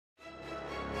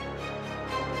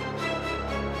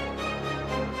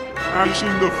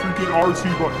mashing the freaking RT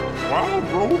button. Wow,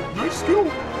 bro, nice skill.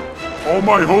 All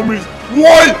my homies.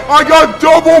 What? I got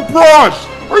double brushed!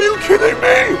 Are you kidding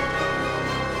me?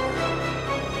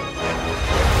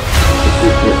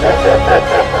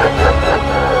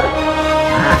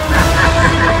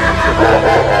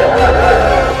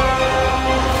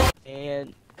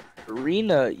 And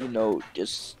Arena, you know,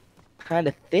 just kind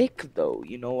of thick though,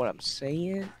 you know what I'm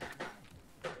saying?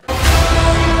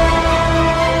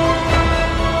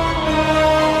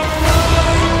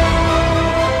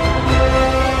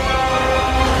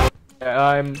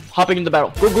 I'm hopping in the battle.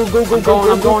 Go, go, go,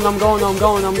 go, I'm going.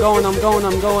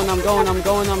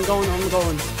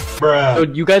 Bruh. So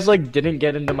you guys like didn't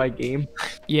get into my game?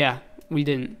 Yeah, we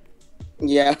didn't.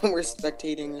 Yeah, we're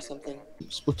spectating or something.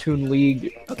 Splatoon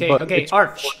League. Okay, okay,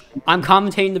 Arch. I'm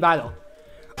commentating the battle.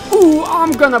 Ooh,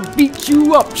 I'm gonna beat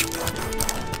you up.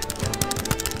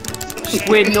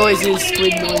 Squid noises,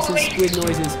 squid noises, squid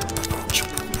noises.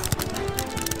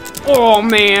 Oh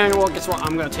man, well guess what?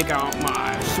 I'm gonna take out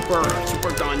my super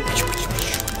gun.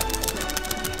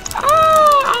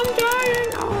 Oh, I'm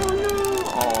dying. Oh no.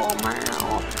 Oh man.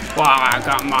 Wow, I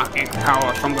got my ink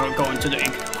power, so I'm gonna go into the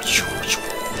ink.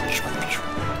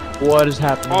 What is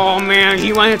happening? Oh man,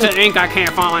 he went into ink. I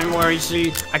can't find where he's.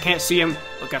 I can't see him.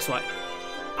 But guess what?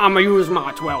 I'm gonna use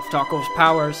my 12 tacos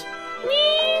powers.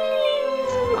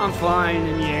 I'm flying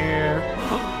in the air.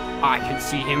 I can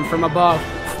see him from above.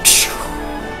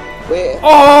 Wait.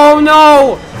 Oh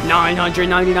no!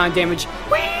 999 damage.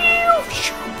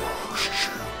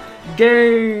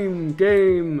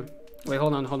 Game. Wait,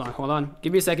 hold on.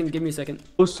 Give me a second.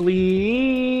 Ghost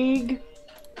League.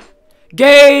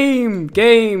 Game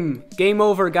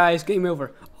over, guys. Game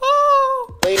over.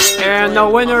 Oh! Wait, and the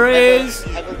winner is.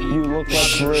 You look like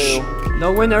Drew.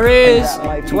 The winner is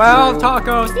 12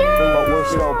 tacos. But we're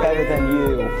still better than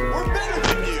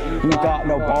you. You got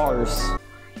no bars.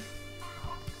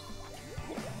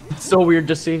 It's so weird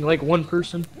just seeing like one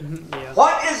person. Yeah.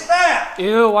 What is that?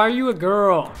 Ew, why are you a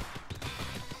girl?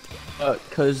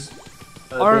 Cause.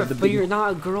 But you're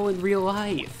not a girl in real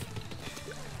life.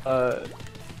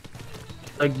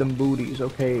 Like them booties,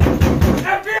 okay.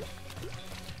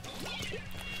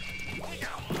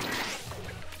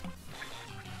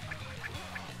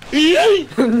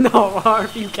 No,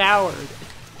 Harp, you coward.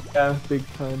 Yeah, big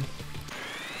time.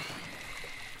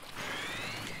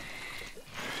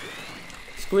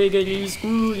 Squiggity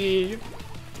squooty.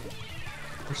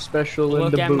 Special Look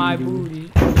in the at booty. my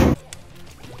booty.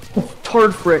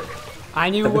 Tard frick. I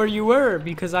knew where you were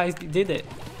because I did it.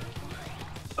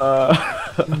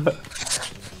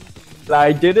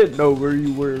 I didn't know where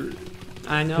you were.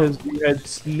 I know. Because we had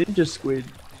ninja squid.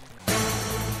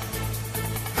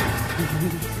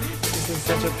 This is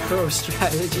such a pro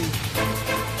strategy.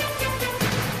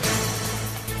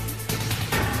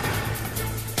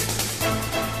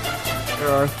 There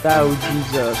are thou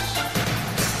Jesus.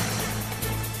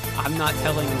 I'm not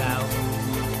telling thou.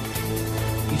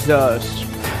 Jesus.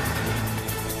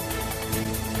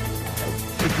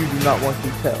 If you do not want to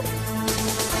tell,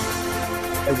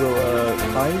 I will,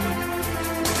 find.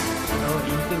 Oh,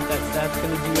 you think that's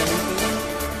gonna do anything?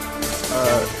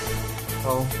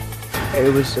 Oh.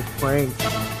 It was a prank.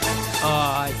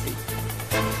 Oh, I see.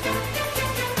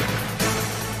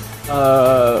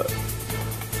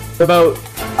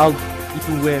 About,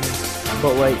 you win,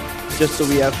 but like, just so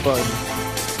we have fun.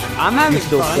 I'm having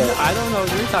still fun. set. I don't know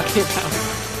what you're talking about.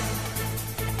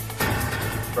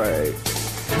 Right.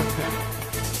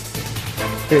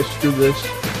 Okay, screw this.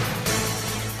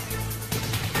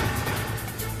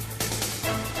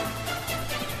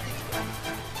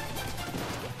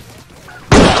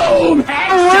 Oh,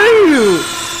 how are you?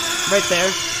 Right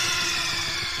there.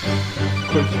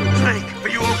 Snake, are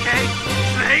you okay?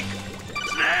 Snake?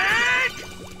 Snake!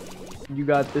 You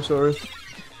got this, Orth.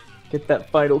 Get that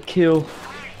final kill.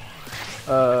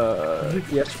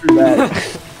 Yeah, screw that.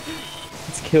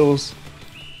 It's kills.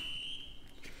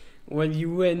 When you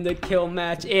win the kill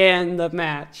match and the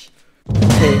match.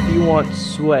 Okay, if you want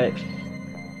sweat,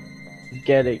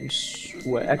 getting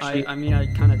sweat. Actually, I mean, I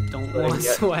kind of don't want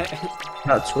sweat.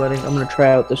 not sweating. I'm gonna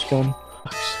try out this gun.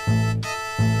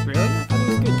 Really? I thought it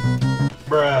was good.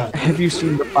 Bruh. Have you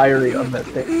seen the fire rate on that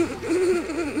thing?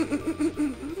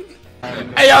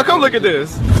 Hey, y'all, come look at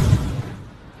this.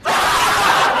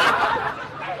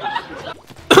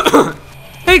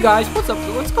 Hey guys, what's up?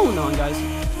 What's going on, guys?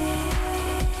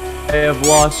 I have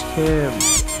lost him.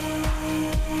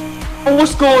 Oh,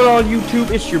 what's going on, YouTube?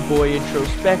 It's your boy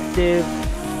Introspective.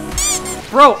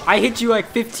 Bro, I hit you like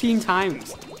 15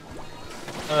 times.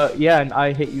 Yeah, and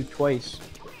I hit you twice.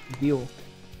 Deal.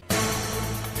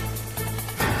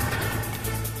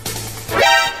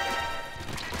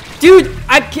 Dude,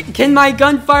 can my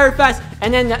gun fire fast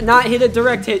and then not hit a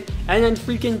direct hit and then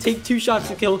freaking take 2 shots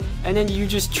to kill and then you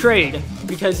just trade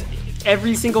because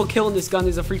every single kill in this gun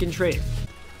is a freaking trade.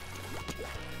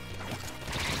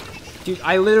 Dude,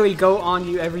 I literally go on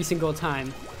you every single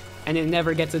time and it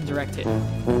never gets a direct hit.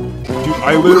 Dude,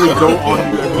 I literally go on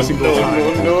you every single time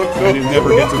and it never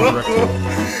gets a direct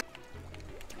hit.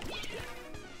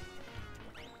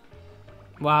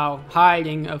 Wow,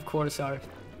 hiding, of course, are.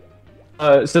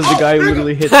 Says the guy who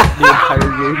literally hit the entire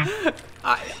game.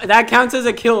 That counts as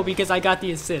a kill because I got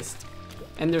the assist.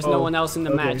 And there's no one else in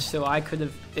the okay. match, so I could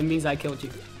have. It means I killed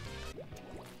you.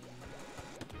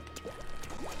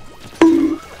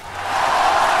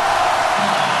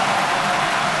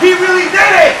 He really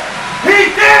did it! He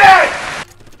did it!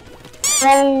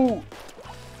 Oh!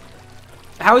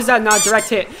 How is that not direct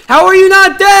hit? How are you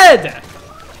not dead?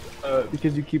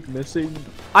 Because you keep missing.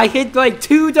 I hit like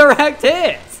 2 direct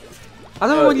hits. I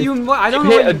don't know what you. I don't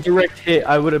know. Hit a direct hit,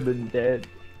 I would have been dead.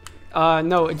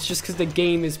 No, it's just because the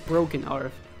game is broken,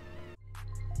 Arv.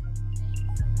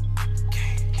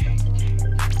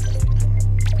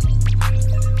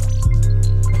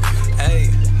 Hey,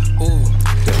 ooh,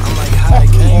 I'm like, hi,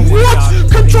 King.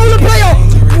 What? Controller player!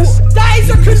 That is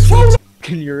a controller!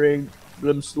 Can you ring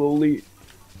them slowly?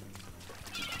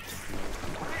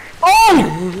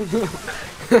 Oh!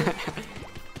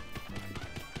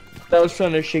 I was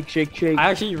trying to shake. I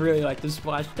actually really like the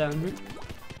splashdown.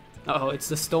 Uh oh, it's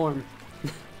the storm.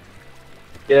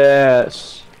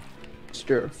 Yes.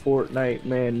 Mr. Fortnite,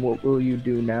 man, what will you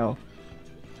do now?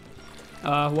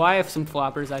 Well, I have some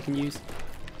floppers I can use.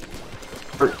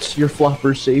 Hurts, your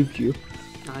flopper saved you.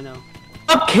 I know.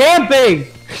 Stop camping!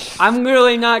 I'm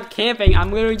literally not camping.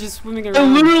 I'm literally just swimming around.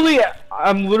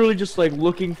 I'm literally just like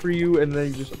looking for you and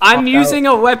then you just I'm using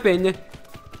a weapon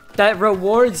that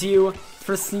rewards you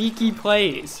for sneaky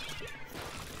plays.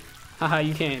 Haha,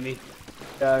 you can't hit me.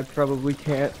 Yeah, I probably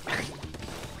can't.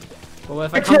 Well, what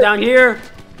if I come down here?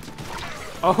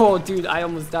 Oh, dude, I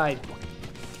almost died.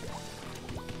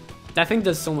 That thing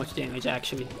does so much damage,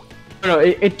 actually. No,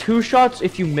 it 2 shots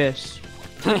if you miss.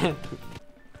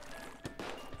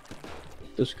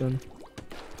 This gun.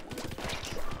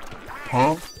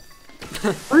 Huh?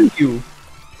 Where are you?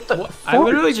 I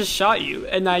literally just shot you,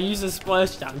 and I used a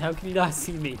splashdown. How can you not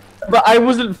see me? But I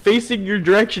wasn't facing your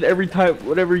direction every time,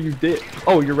 whatever you did.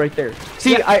 Oh, you're right there.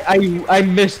 See, Yeah. I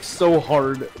missed so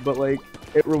hard, but like,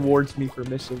 it rewards me for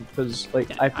missing, because like,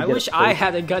 Yeah, I have to I get wish it I close.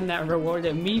 had a gun that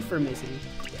rewarded me for missing.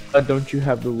 Don't you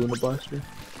have the Luna Blaster?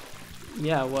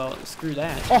 Yeah, well, screw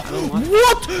that. I don't want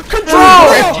What?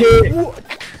 Control!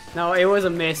 No, it was a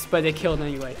miss, but it killed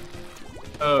anyway.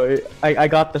 Oh, I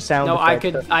got the sound No,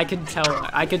 effect. I could tell.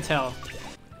 I could tell.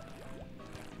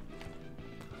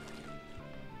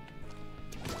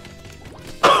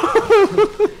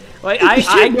 Like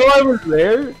I know I was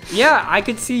there. yeah, I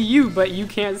could see you, but you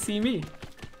can't see me.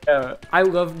 Yeah. I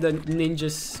love the ninja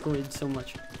squid so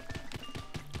much.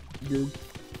 Dude.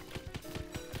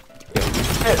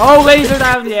 Oh, lasered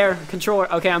out of the air.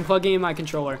 Controller. Okay, I'm plugging in my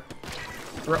controller.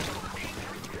 Bro.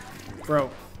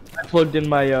 I plugged in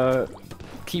my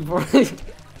Keyboard.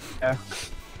 yeah.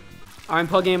 I'm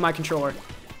plugging in my controller.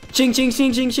 Ching, ching,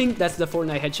 ching, ching, ching. That's the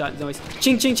Fortnite headshot noise.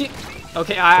 Ching, ching, ching.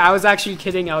 Okay, I was actually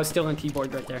kidding. I was still on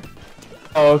keyboard right there.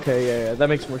 Oh, okay, yeah, that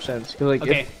makes more sense. 'Cause, like,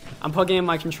 Okay, I'm plugging in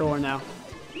my controller now.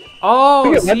 Oh,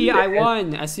 Okay, see, I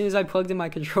won. As soon as I plugged in my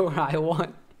controller, I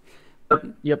won.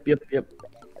 Yep.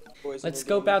 Let's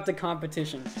scope out the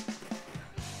competition.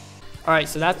 All right,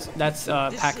 so that's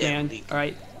Pac-Man. All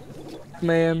right.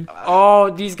 Man.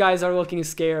 Oh, these guys are looking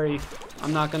scary.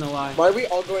 I'm not gonna lie. Why are we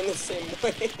all going the same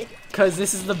way? Cause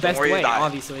this is the best worry way, about it.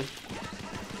 obviously.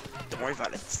 Don't worry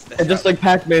about it. And just like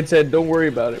Pac-Man said, don't worry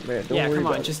about it, man. Don't Yeah, worry come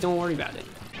on, about just don't worry about it.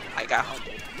 I got home.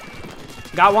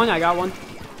 Got one. I got one. it.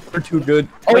 We're too good.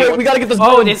 Oh wait, we gotta get this.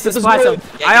 Oh, gun. it's the Get this splash gun.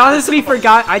 zone. I honestly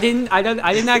forgot. I didn't actually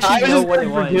I was know just what it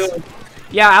going for was. heal.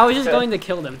 Yeah, I was just Okay. going to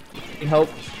kill them. Help.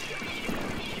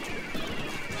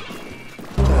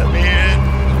 Let me in!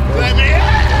 Let me in!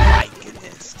 My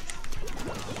goodness.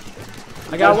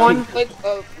 I got one. Like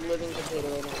a living potato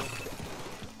right now.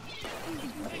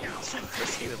 It's my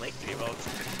first game in like 3 months.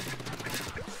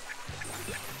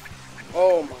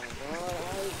 Oh my god,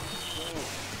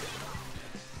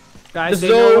 Guys, The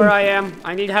they know zone. where I am.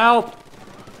 I need help.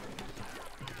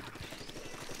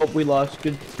 Oh, we lost.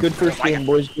 Good first game,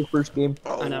 boys. Good first game.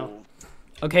 Oh. I know.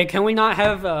 Okay, can we not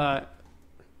have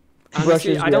honestly,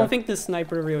 Brushes, I don't yeah. think the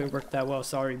sniper really worked that well.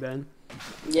 Sorry, Ben.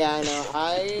 Yeah, I know.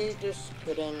 I just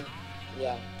couldn't.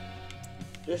 Yeah.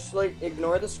 Just like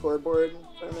ignore the scoreboard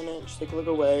for a minute. Just take a look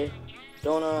away.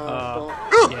 Don't.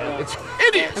 Yeah. It's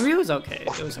idiots! I mean, it was okay.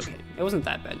 It was okay. It wasn't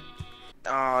that bad.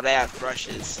 Oh, they have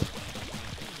brushes.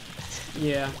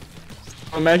 Yeah,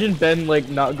 Imagine Ben like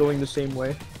not going the same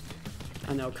way.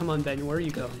 I know. Come on, Ben. Where are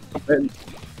you going?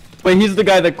 Wait, he's the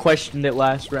guy that questioned it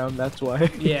last round. That's why.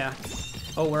 Yeah.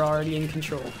 Oh, we're already in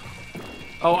control.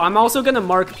 Oh, I'm also gonna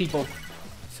mark people,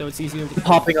 so it's easier to.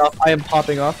 Popping off. I am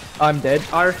popping off. I'm dead.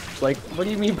 Arf. Like, What do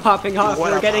you mean popping off?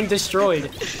 What We're up? getting destroyed.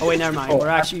 Oh wait, never mind. Oh, We're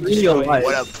actually really destroyed. alive.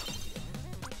 What up?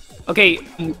 Okay.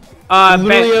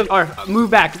 Literally Ben, Arf, move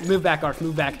back, Arf,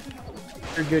 move back.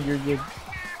 you're good. You're good.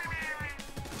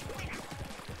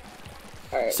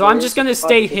 Alright, So I'm where's just gonna the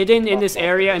stay fucking hidden in this pop-up?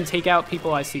 area and take out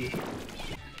people I see.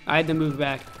 I had to move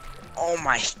back. Oh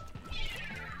my.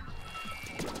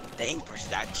 Dang,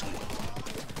 actually.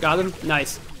 Got him?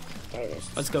 Nice. There it is.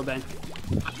 Let's go, Ben.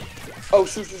 Oh,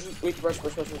 shoot. Wait, rush.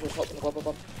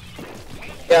 Help.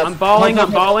 Yeah. I'm balling,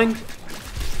 I'm balling.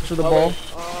 To the ball.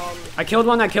 I killed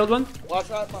one,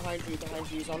 Watch out behind you.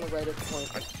 He's on the right at the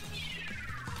point.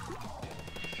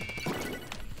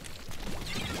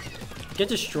 Get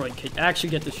destroyed, kid. Actually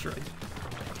get destroyed.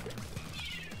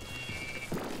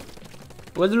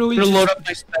 Literally I'm gonna load just... up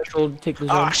my special. Take the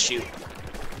zone. Oh shoot.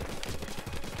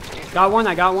 Got one,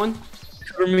 I got one.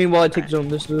 Cover me while I take zone.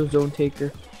 This is a zone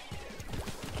taker.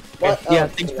 What? Yeah. Oh,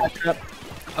 Thanks, Patrick.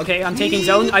 Okay, I'm taking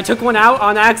zone. I took one out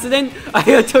on accident.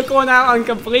 I took one out on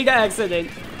complete accident.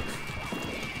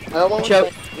 I don't want Watch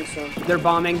out. to They're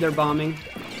bombing.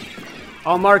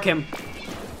 I'll mark him.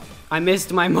 I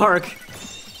missed my mark.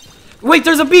 Wait,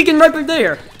 there's a beacon right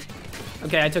there.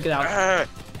 Okay, I took it out.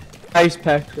 Nice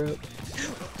Patrick.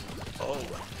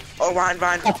 Oh,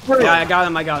 behind. Yeah, I got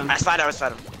him. I spot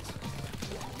him.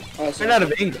 Ran out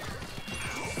of anger.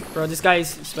 Bro, this guy's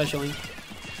specialing.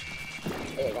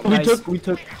 We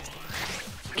took.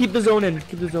 Keep the zone in.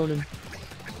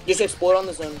 Just explode on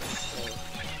the zone.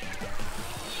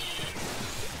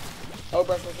 Oh,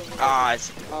 brush. Ah,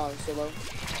 it's Oh, so low.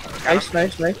 Nice.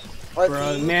 Alright,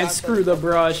 Bro, team, man, got screw the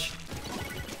brush.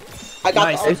 I got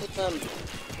Nice. the ult with them.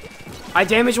 I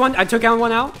damaged one. I took out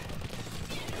one out.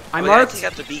 I Oh, yeah, marked. take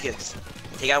out the beacons.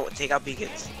 Take out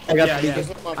beacons. I got Yeah, the yeah.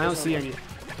 beacon. I don't see any.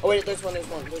 Oh wait, there's one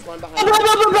behind.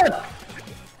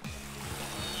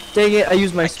 Dang it! I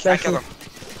used my I special. killed him.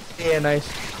 Yeah, nice.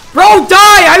 Bro, die!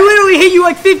 I literally hit you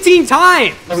like 15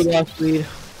 times. Oh, we lost lead.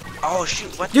 Oh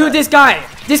shoot! What? Dude, the?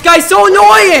 this guy's so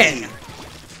annoying.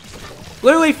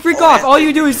 Literally, freak Oh, off. yeah. All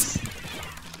you do is.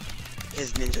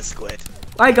 His ninja squid.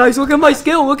 Alright, guys, look at my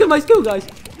skill. Guys.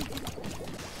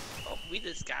 Oh, we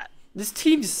just got. This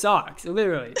team sucks.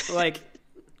 Literally, like.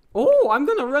 Oh, I'm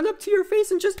gonna run up to your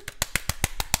face and just.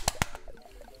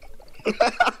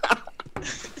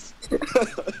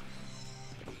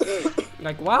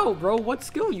 Like, wow, bro, what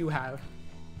skill you have?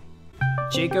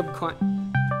 Jacob Hello?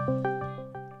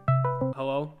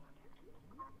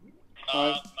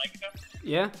 Micah,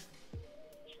 Yeah? were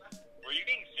you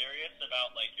being serious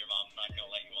about, like, your mom not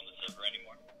gonna let you on the server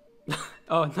anymore?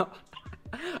 Oh, no.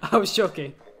 I was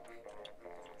joking.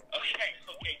 Okay,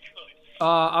 good.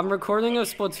 I'm recording a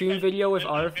Splatoon video with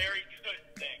That's Arf. a very good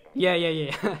thing. Yeah. Okay, in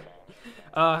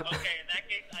that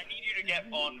case, I need you to get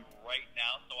on right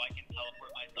now so I can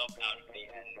teleport myself out of the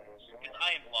end. Because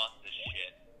I am lost as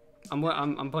shit.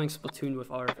 I'm playing Splatoon with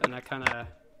Arf, and I kinda...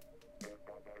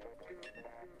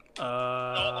 So,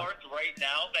 Art, right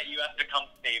now that you have to come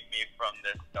save me from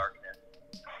this darkness.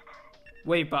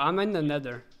 Wait, but I'm in the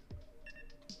nether.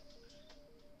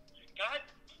 God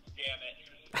damn it.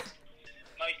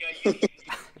 Micah, you...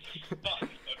 Fuck.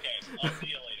 Okay, I'll see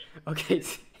you later. Okay,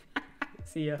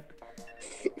 see ya.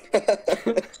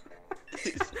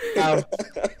 Ow.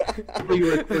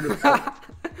 You recorded.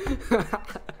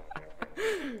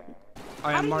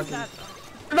 Alright, I'm marking. Where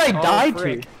did I die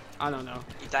frick. to? I don't know.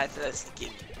 You died to that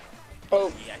skin. Oh,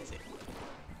 Yeah, I see.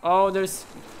 Oh, there's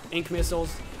ink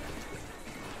missiles.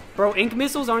 Bro, ink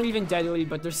missiles aren't even deadly,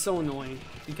 but they're so annoying.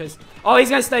 Because... Oh, he's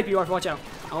gonna snipe you, Arf. Watch out.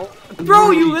 Oh.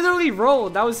 Bro, you literally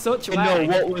rolled. That was such I lag.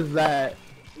 know, what was that?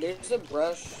 there's a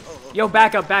brush. Yo,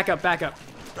 back up.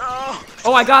 Oh,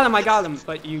 Oh, I got him.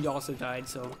 But you also died,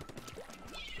 so...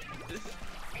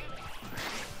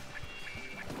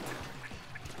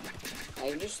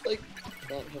 I just like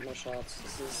can't hit my shots.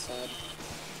 This is sad.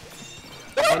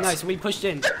 Oh, nice. We pushed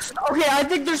in. Okay, I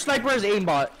think their sniper is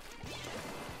aimbot.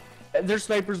 Their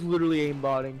sniper's literally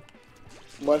aimbotting.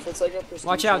 What if it's like a prestige?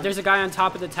 Watch out. There's a guy on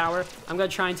top of the tower. I'm gonna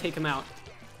try and take him out.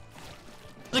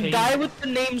 The Okay. guy with the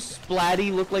name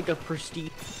Splatty looked like a prestige.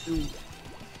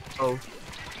 Oh.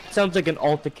 Sounds like an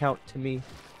alt account to me.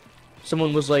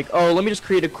 Someone was like, oh, let me just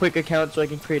create a quick account so I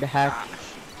can create a hack.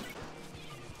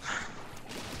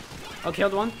 Oh,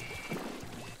 killed one.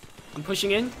 I'm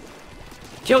pushing in.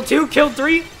 Killed two, killed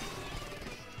three.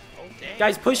 dang.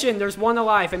 Guys, push in. There's one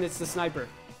alive, and it's the sniper.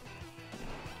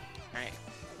 Alright.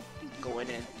 Going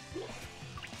in.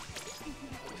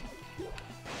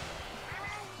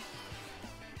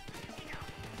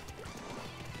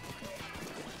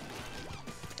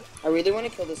 I really want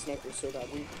to kill the sniper so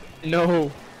badly.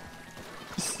 No.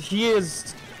 He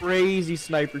is crazy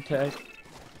sniper tech.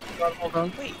 Hold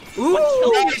on. Wait.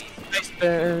 Ooh!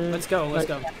 Ben. Let's go. Let's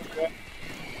go.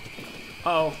 Uh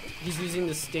oh, he's using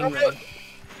the stingray.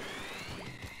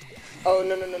 Oh,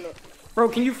 no, no, no, no. Bro,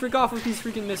 can you freak off with these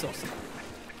freaking missiles?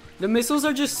 The missiles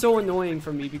are just so annoying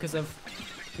for me because of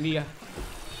me,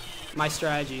 my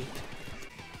strategy.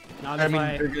 Not if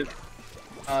I... they're good.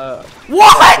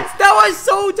 What? That was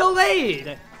so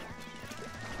delayed!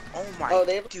 Oh my. Oh,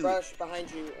 they have a dude. rush behind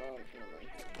you. Oh,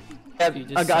 never mind.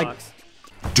 He just sucks.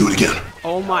 Do it again.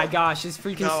 Oh my gosh, this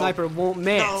freaking No. sniper won't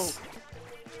miss.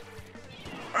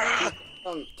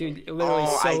 Dude, literally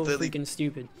Oh, I so literally- freaking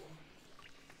stupid.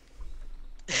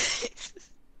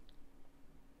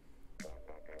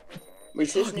 We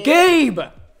should just name- Gabe!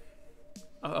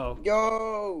 Uh-oh.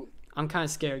 Yo! I'm kind of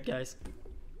scared, guys.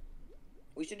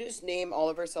 We should just name all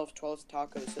of ourselves 12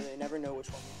 tacos so they never know which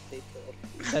one they killed.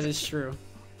 That is true.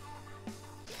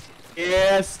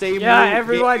 Yeah, stay Yeah, move.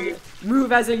 everyone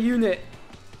move as a unit.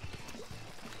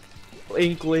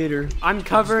 Ink later. I'm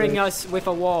covering us with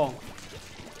a wall.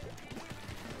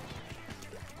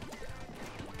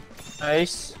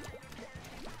 Nice.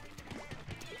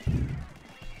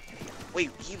 Wait,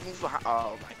 he moved behind.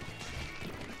 Oh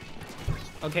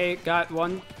my. Okay, got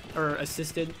one, or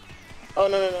assisted. Oh,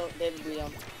 no, no, no. They have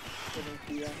Booyah.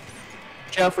 Booyah.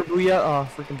 Watch out for Booyah. Oh,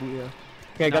 freaking Booyah.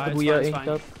 Okay, I got the Nah, Booyah it's inked fine.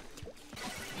 up.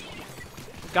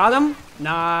 Got him?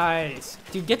 Nice.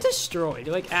 Dude, get destroyed.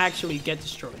 Like, actually get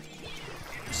destroyed.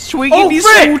 Swiggy Oh, be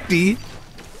frick! salty.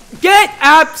 Get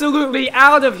absolutely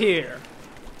out of here!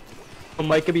 The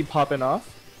mic could be popping off.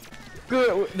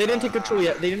 Good. They didn't take control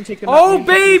yet. They didn't take control. Oh,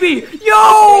 baby!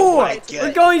 Yo! my We're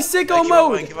God. going sicko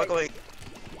mode! Keep on going.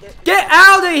 Get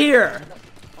out of here!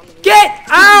 Get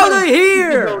out of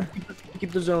here!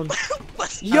 Keep the zone.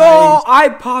 Yo, I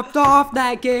popped off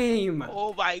that game!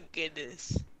 Oh my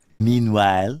goodness.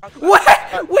 Meanwhile,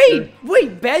 What?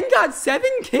 Wait, Ben got 7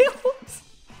 kills?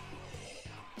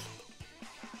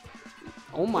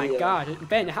 Oh my god,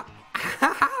 Ben, how?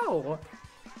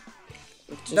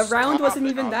 The round wasn't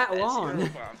even that long.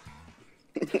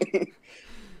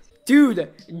 Dude,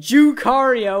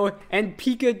 Jucario and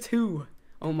Pika 2.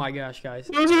 Oh my gosh, guys.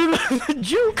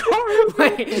 Jucario.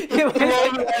 Wait, his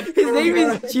name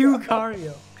is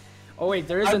Jucario. Oh wait,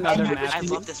 there is another map. I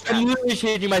love this I'm map. literally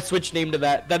changing my Switch name to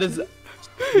that. That is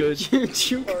good.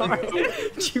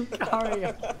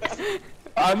 Jucario.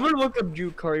 I'm gonna look up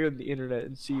Jucario on the internet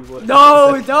and see what.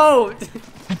 No, don't!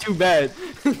 Too bad.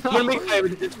 I'm gonna make my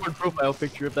Discord profile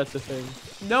picture if that's the thing.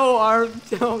 No, Arm,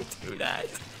 don't do that.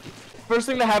 First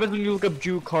thing that happens when you look up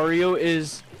Jucario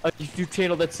is a YouTube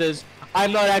channel that says,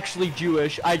 "I'm not actually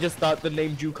Jewish. I just thought the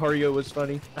name Jucario was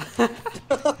funny."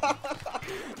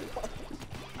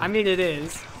 I mean, it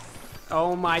is.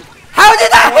 Oh my. How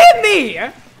did that hit me?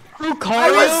 Jucario.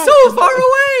 I was so far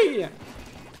away!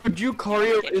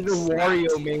 Jucario is a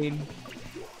Wario main.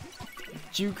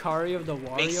 Jucario the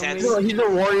Wario Makes sense. main? He's a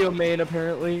Wario main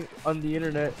apparently on the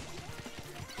internet.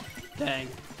 Dang.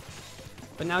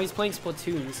 But now he's playing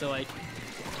Splatoon, so like,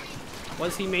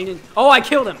 was he main in? Oh, I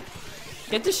killed him.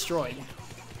 Get destroyed.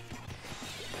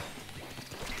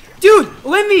 Dude,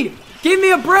 let me, give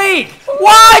me a break.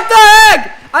 What the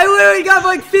heck? I literally got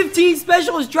like 15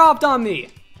 specials dropped on me.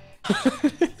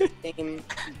 Name.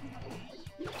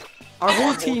 Our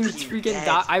whole team freaking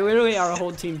died. I literally, our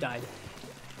whole team died.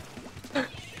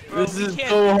 This is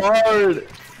so hard.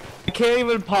 I can't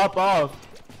even pop off.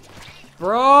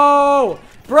 Bro,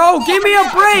 give me a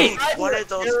break. What are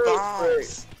those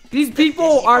bombs? These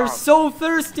people are so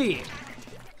thirsty.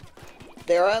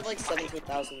 They're at like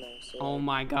 17,000 though. So. Oh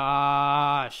my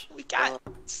gosh. We got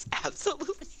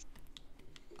absolutely.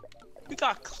 We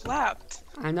got clapped.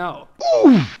 I know.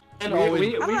 And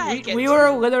We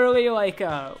were literally like,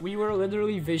 we were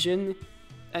literally Vision,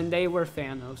 and they were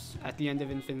Thanos at the end of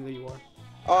Infinity War.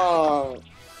 Oh.